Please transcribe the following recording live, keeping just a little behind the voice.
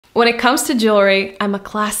When it comes to jewelry, I'm a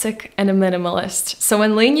classic and a minimalist. So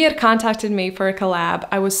when Linjer contacted me for a collab,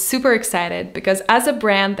 I was super excited because as a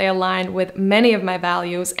brand, they align with many of my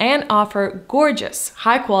values and offer gorgeous,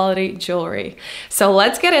 high quality jewelry. So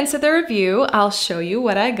let's get into the review. I'll show you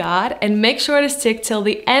what I got and make sure to stick till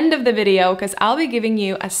the end of the video because I'll be giving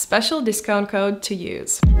you a special discount code to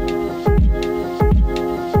use.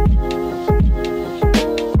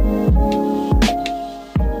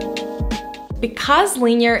 Because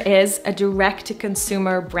Linjer is a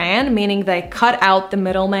direct-to-consumer brand, meaning they cut out the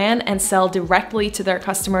middleman and sell directly to their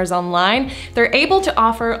customers online, they're able to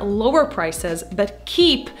offer lower prices but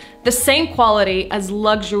keep the same quality as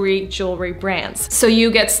luxury jewelry brands. So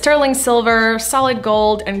you get sterling silver, solid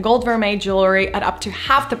gold, and gold vermeil jewelry at up to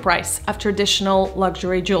half the price of traditional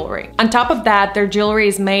luxury jewelry. On top of that, their jewelry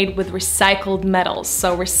is made with recycled metals,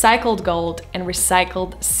 so recycled gold and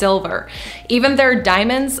recycled silver. Even their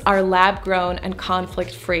diamonds are lab-grown and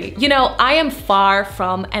conflict-free. You know, I am far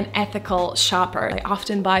from an ethical shopper. I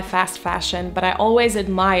often buy fast fashion, but I always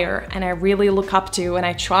admire and I really look up to, and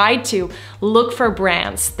I try to look for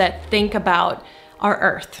brands that think about our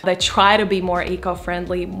earth. They try to be more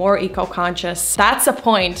eco-friendly, more eco-conscious. That's a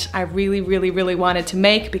point I really wanted to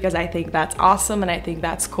make because I think that's awesome and I think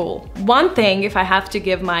that's cool. One thing, if I have to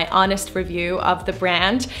give my honest review of the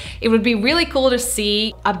brand, it would be really cool to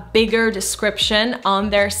see a bigger description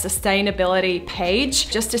on their sustainability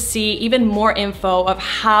page, just to see even more info of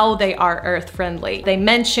how they are earth friendly. They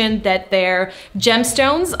mentioned that their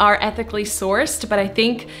gemstones are ethically sourced, but I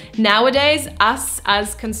think nowadays, us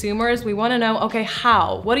as consumers, we wanna know, okay,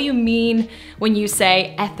 how? What do you mean when you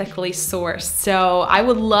say ethically sourced? So I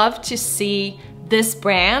would love to see this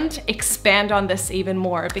brand expand on this even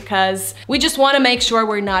more because we just want to make sure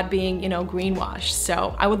we're not being, greenwashed.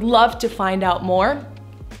 So I would love to find out more.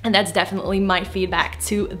 And that's definitely my feedback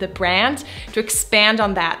to the brand, to expand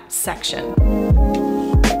on that section.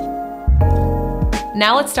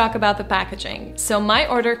 Now let's talk about the packaging. So my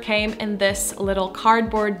order came in this little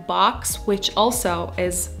cardboard box, which also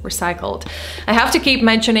is recycled. I have to keep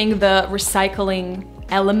mentioning the recycling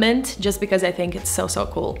element just because I think it's so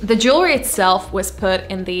cool. The jewelry itself was put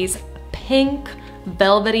in these pink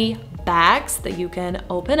velvety bags that you can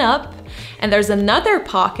open up, and there's another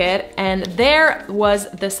pocket, and there was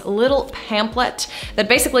this little pamphlet that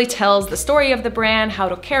basically tells the story of the brand, how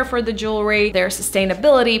to care for the jewelry, their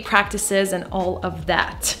sustainability practices, and all of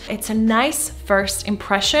that. It's a nice first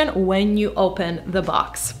impression when you open the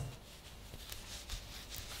box.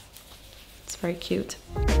 It's very cute.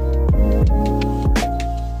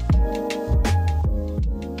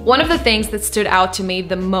 One of the things that stood out to me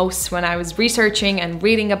the most when I was researching and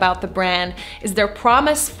reading about the brand is their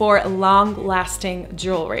promise for long-lasting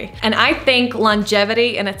jewelry. And I think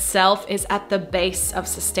longevity in itself is at the base of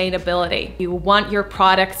sustainability. You want your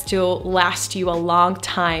products to last you a long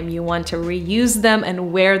time. You want to reuse them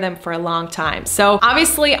and wear them for a long time. So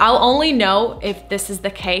obviously I'll only know if this is the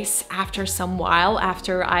case after some while,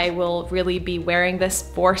 after I will really be wearing this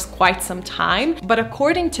for quite some time. But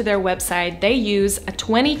according to their website, they use a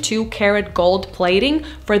 22-karat gold plating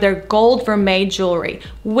for their gold vermeil jewelry,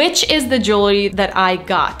 which is the jewelry that I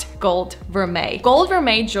got, gold vermeil. Gold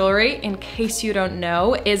vermeil jewelry, in case you don't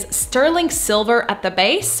know, is sterling silver at the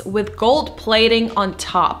base with gold plating on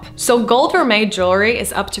top. So gold vermeil jewelry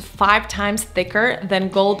is up to 5 times thicker than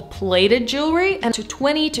gold plated jewelry and to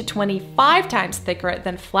 20 to 25 times thicker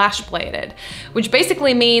than flash plated, which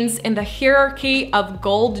basically means in the hierarchy of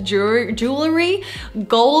gold jewelry,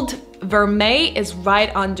 gold vermeil is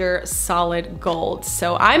right under solid gold.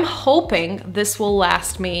 So I'm hoping this will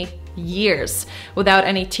last me years without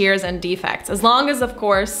any tears and defects, as long as, of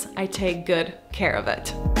course, I take good care of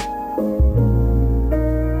it.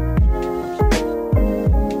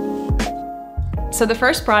 So the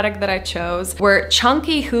first product that I chose were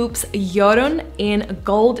Chunky Hoops Jorun in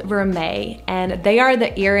gold vermeil, and they are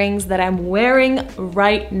the earrings that I'm wearing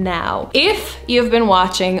right now. If you've been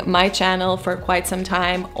watching my channel for quite some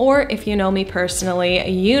time, or if you know me personally,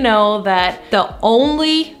 you know that the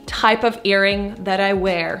only type of earring that I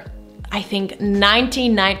wear, I think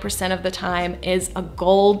 99% of the time, is a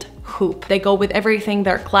gold hoop. They go with everything,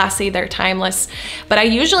 they're classy, they're timeless. But I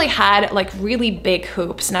usually had like really big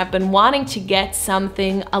hoops, and I've been wanting to get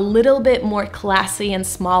something a little bit more classy and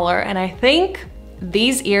smaller, and I think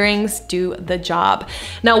these earrings do the job.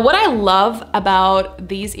 Now, what I love about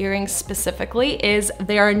these earrings specifically is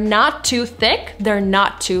they are not too thick, they're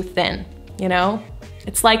not too thin, you know?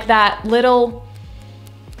 It's like that little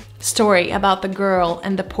story about the girl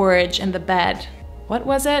and the porridge and the bed. what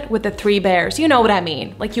was it? With the 3 bears, you know what I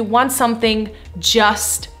mean. Like you want something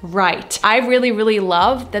just right. I really, really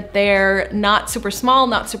love that they're not super small,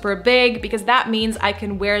 not super big, because that means I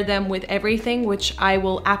can wear them with everything, which I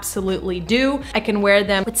will absolutely do. I can wear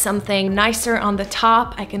them with something nicer on the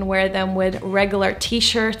top. I can wear them with regular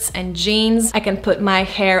t-shirts and jeans. I can put my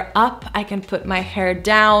hair up. I can put my hair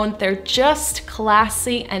down. They're just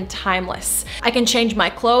classy and timeless. I can change my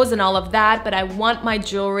clothes and all of that, but I want my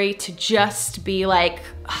jewelry to just be like,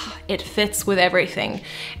 it fits with everything.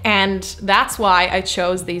 And that's why I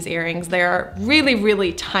chose these earrings. They're really,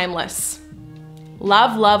 really timeless.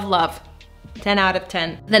 Love, love, love. 10 out of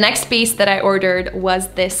 10. The next piece that I ordered was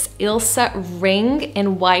this Ilse ring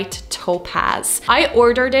in white topaz. I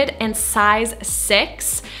ordered it in size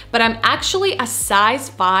 6, but I'm actually a size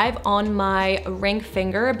 5 on my ring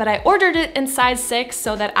finger, but I ordered it in size 6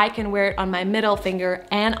 so that I can wear it on my middle finger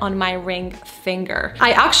and on my ring finger.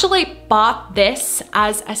 I actually bought this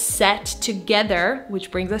as a set together,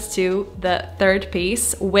 which brings us to the third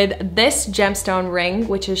piece, with this gemstone ring,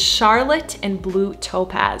 which is Charlotte in blue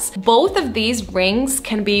topaz. Both of these rings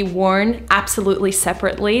can be worn absolutely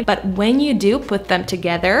separately, but when you do put them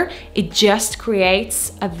together, it just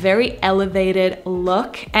creates a very elevated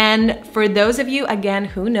look. And for those of you, again,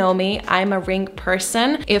 who know me, I'm a ring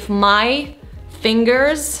person. If my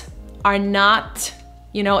fingers are not,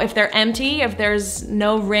 you know, if they're empty, if there's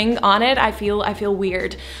no ring on it, I feel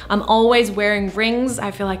weird. I'm always wearing rings.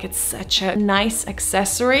 I feel like it's such a nice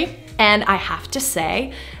accessory. And I have to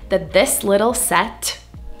say that this little set,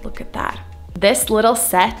 look at that. This little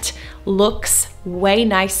set looks way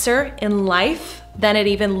nicer in life than it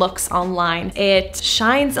even looks online. It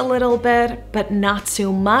shines a little bit, but not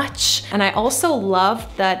too much. And I also love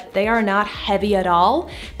that they are not heavy at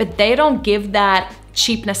all, but they don't give that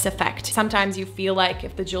cheapness effect. Sometimes you feel like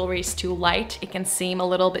if the jewelry is too light, it can seem a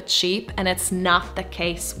little bit cheap, and it's not the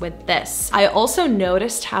case with this. I also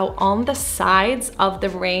noticed how on the sides of the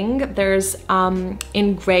ring, there's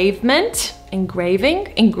engraving,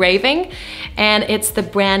 and it's the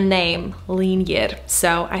brand name Linjer.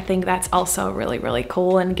 So I think that's also really, really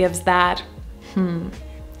cool and gives that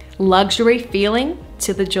luxury feeling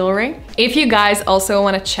to the jewelry. If you guys also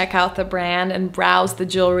want to check out the brand and browse the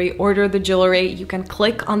jewelry, order the jewelry, you can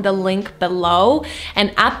click on the link below.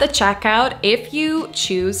 And at the checkout, if you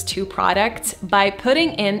choose 2 products, by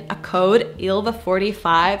putting in a code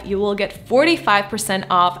ILVA45, you will get 45%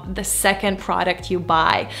 off the second product you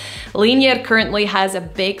buy. Linjer currently has a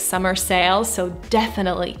big summer sale, so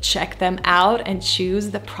definitely check them out and choose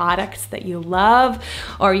the products that you love.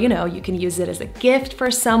 Or, you know, you can use it as a gift for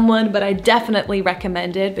someone, but I definitely recommend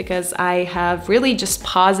it because I have really just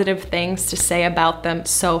positive things to say about them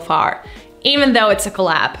so far, even though it's a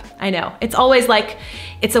collab. I know, it's always like,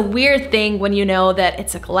 it's a weird thing when you know that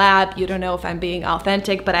it's a collab, you don't know if I'm being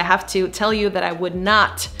authentic, but I have to tell you that I would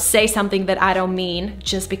not say something that I don't mean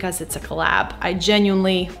just because it's a collab. I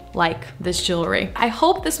genuinely like this jewelry. I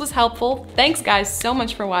hope this was helpful. Thanks guys so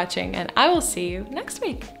much for watching, and I will see you next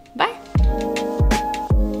week.